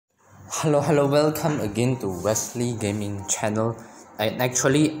Hello, welcome again to Wesley Gaming channel. And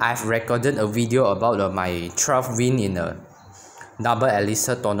actually, I've recorded a video about my 12th win in a double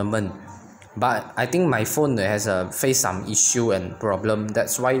Elixir tournament. But I think my phone has faced some issue and problem.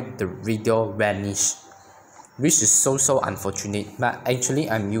 That's why the video vanished, which is so unfortunate. But actually,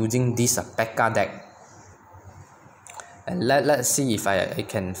 I'm using this P.E.K.K.A deck. And let's see if I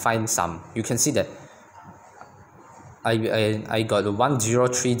can find some. You can see that I got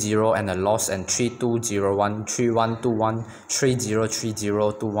 1030 and a loss, and 3201, 3121, 3030,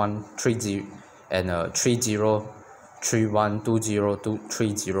 2130 and 3031,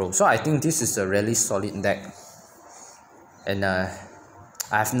 20230. So I think this is a really solid deck, and I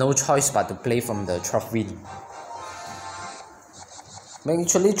have no choice but to play from the 12th win. But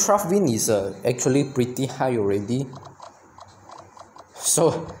actually 12th win is actually pretty high already,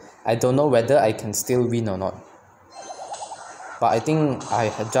 so I don't know whether I can still win or not. But I think I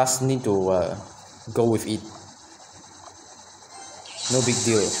just need to go with it. No big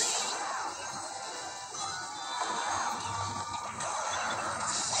deal.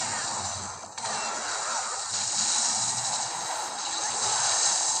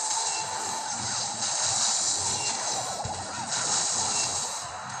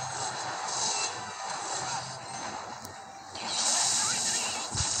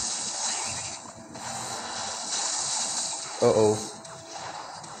 Uh-oh.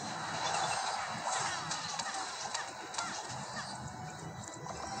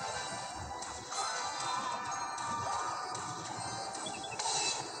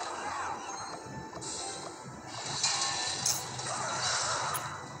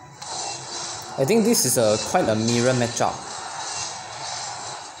 I think this is quite a mirror matchup.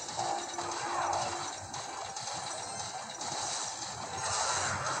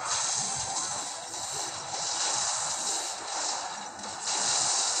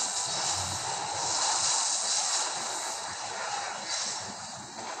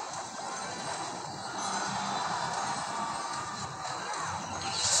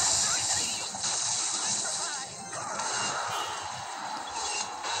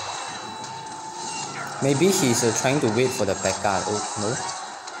 Maybe he's trying to wait for the P.E.K.K.A. Oh no.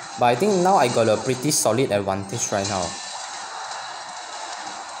 But I think now I got a pretty solid advantage right now.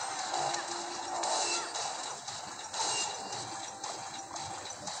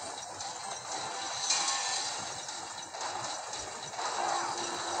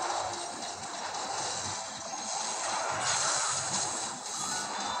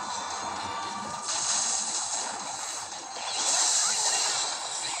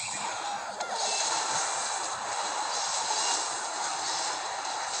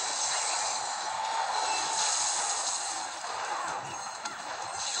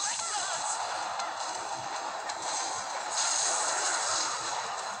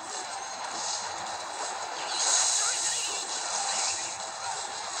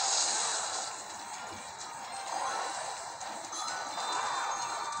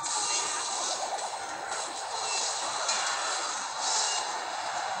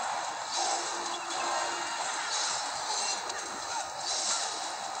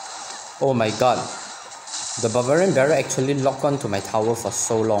 Oh my god, the Barbarian Barrier actually locked onto my tower for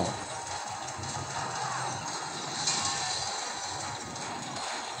so long.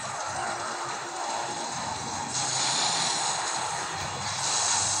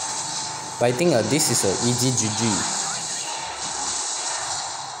 But I think this is a easy GG.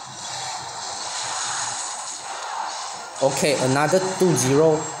 Okay, another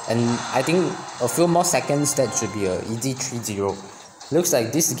 2-0, and I think a few more seconds that should be a easy 3-0. Looks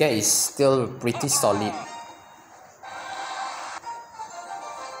like this guy is still pretty solid.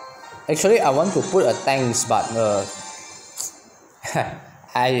 Actually, I want to put a tanks, but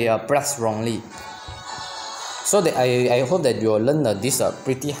I pressed wrongly. So that I hope that you will learn this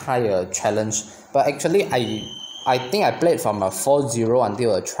pretty high challenge. But actually, I think I played from a 4-0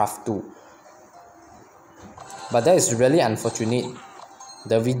 until a 12-2. But that is really unfortunate.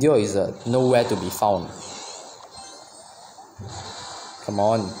 The video is nowhere to be found. Come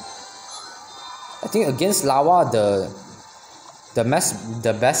on. I think against Lava, the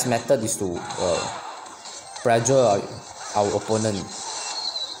best method is to pressure our opponent.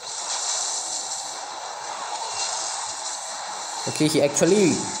 Okay, he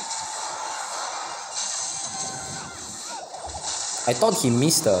actually, I thought he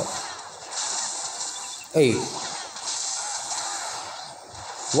missed the. Hey,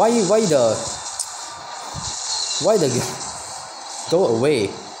 why the go away.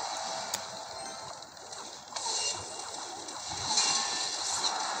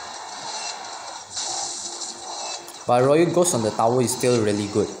 But Royale Ghost on the tower is still really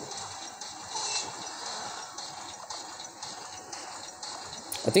good.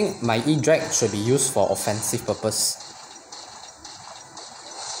 I think my E-Drag should be used for offensive purpose.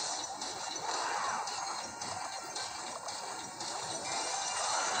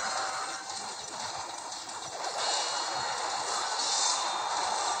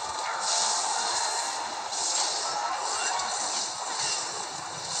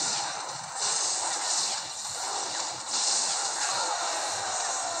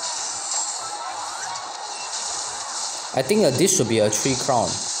 I think this should be a 3 crown.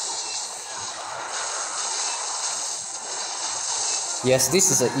 Yes, this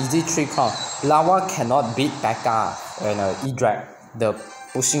is an easy 3 crown. Lava cannot beat P.E.K.K.A and E-Drag, the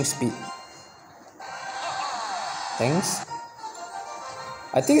pushing speed. Thanks.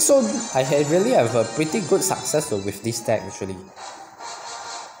 I think so. I really have a pretty good success with this deck actually.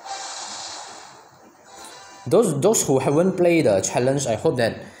 Those who haven't played the challenge, I hope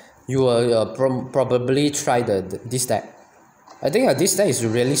that you will probably try this deck. I think this deck is a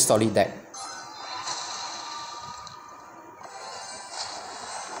really solid deck.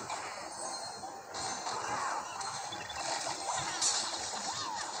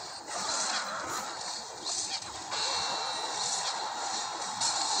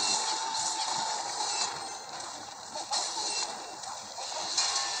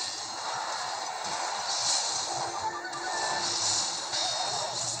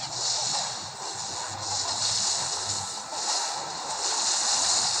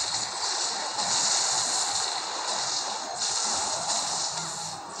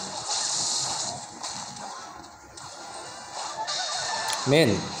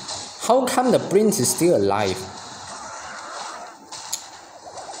 Man, how come the prince is still alive?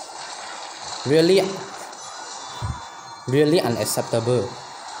 Really unacceptable.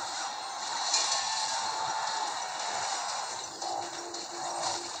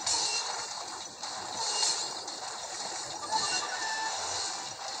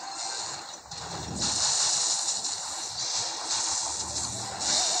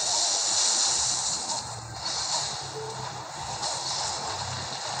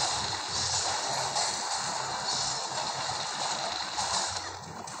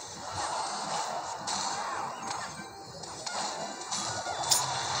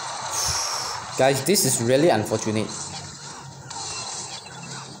 Guys, this is really unfortunate.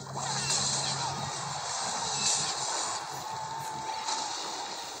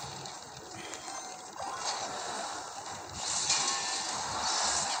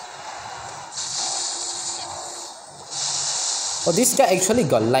 Oh, this guy actually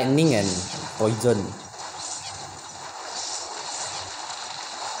got lightning and poison.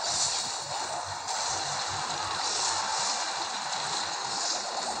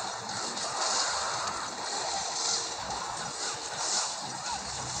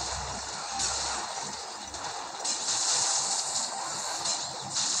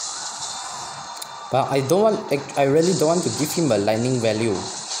 But I really don't want to give him a lightning value.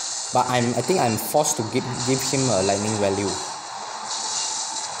 But I think I'm forced to give him a lightning value.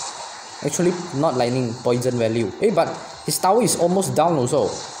 Actually, not lightning, poison value. Hey, but his tower is almost down also.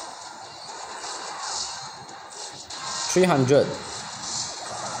 300.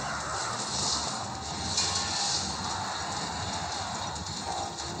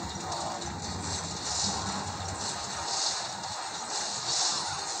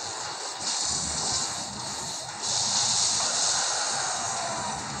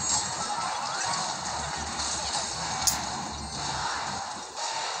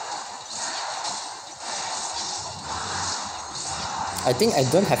 I think I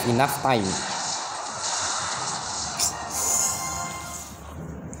don't have enough time.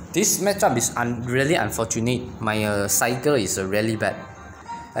 This matchup is really unfortunate. My cycle is really bad.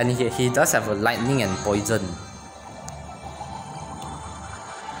 And he does have a lightning and poison.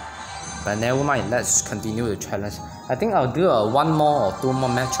 But never mind, let's continue the challenge. I think I'll do one more or two more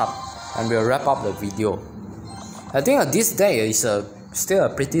matchup and we'll wrap up the video. I think this deck is still a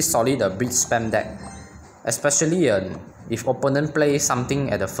pretty solid bridge spam deck. Especially if opponent plays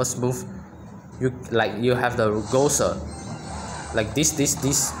something at the first move, you have the ghost like this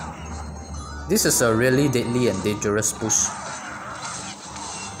is a really deadly and dangerous push.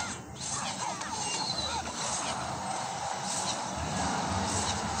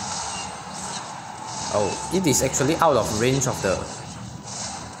 Oh, it is actually out of range of the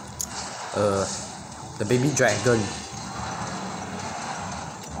baby dragon.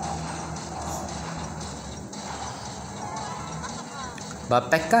 But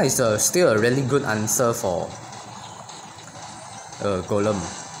P.E.K.K.A is still a really good answer for Golem.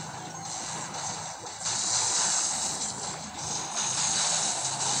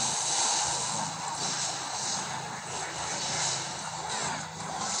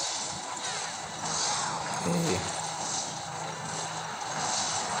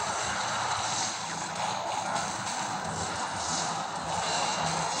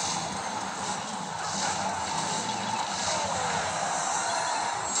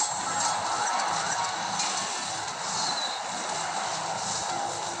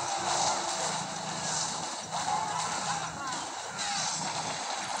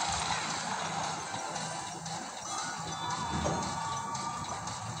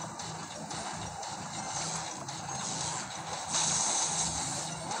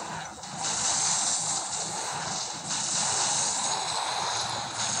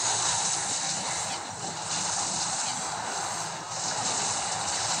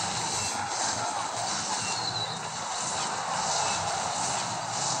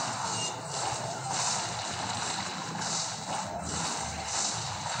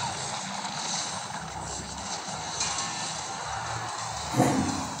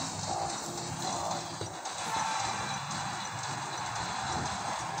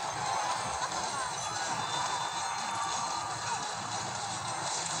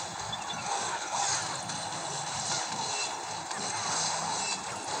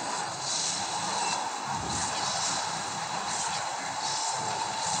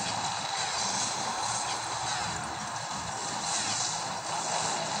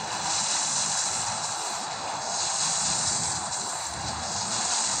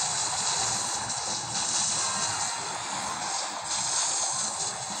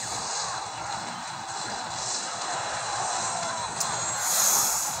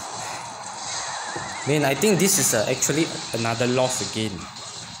 Man, I think this is actually another loss again.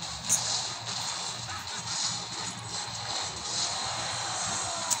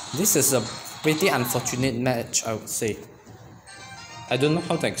 This is a pretty unfortunate match, I would say. I don't know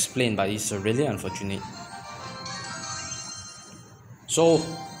how to explain, but it's really unfortunate. So,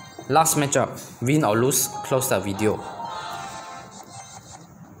 last matchup, win or lose, close the video.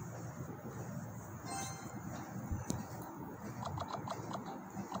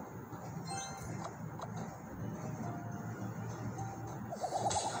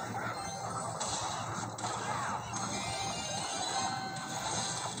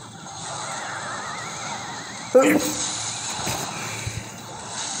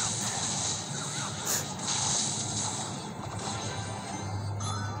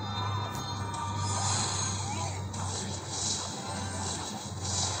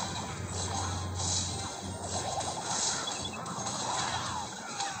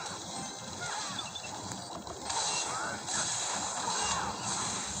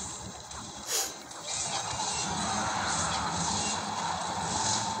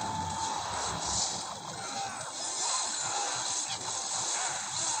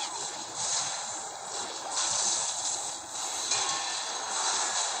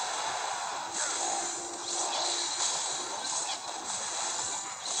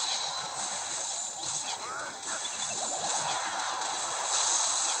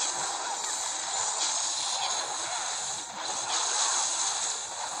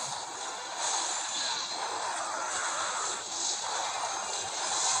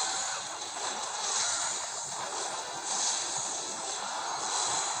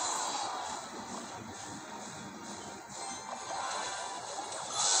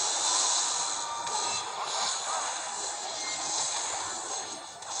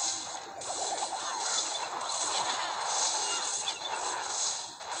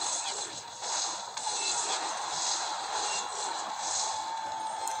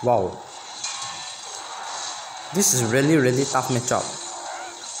 Wow, this is really tough matchup.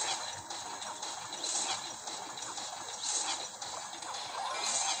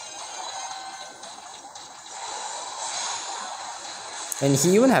 And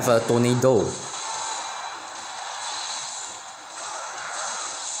he even have a tornado.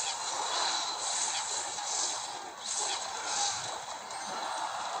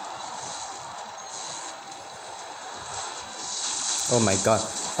 Oh my god.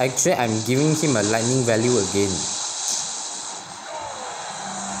 Actually, I'm giving him a lightning value again.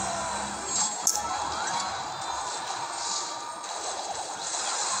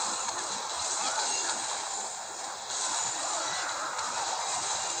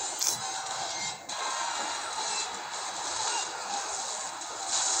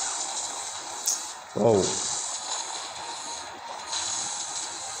 Oh.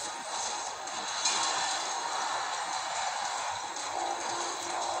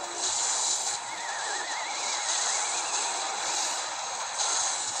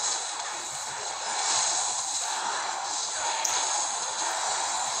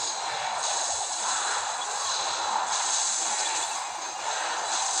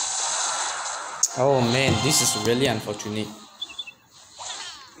 Oh man, this is really unfortunate.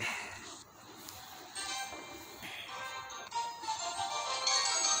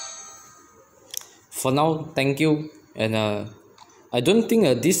 For now, thank you, and I don't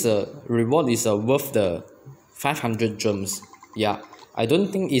think this reward is worth the 500 gems. Yeah, I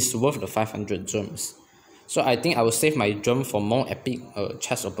don't think it's worth the 500 gems. So I think I will save my gem for more epic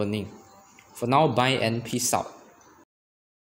chest opening. For now, bye and peace out.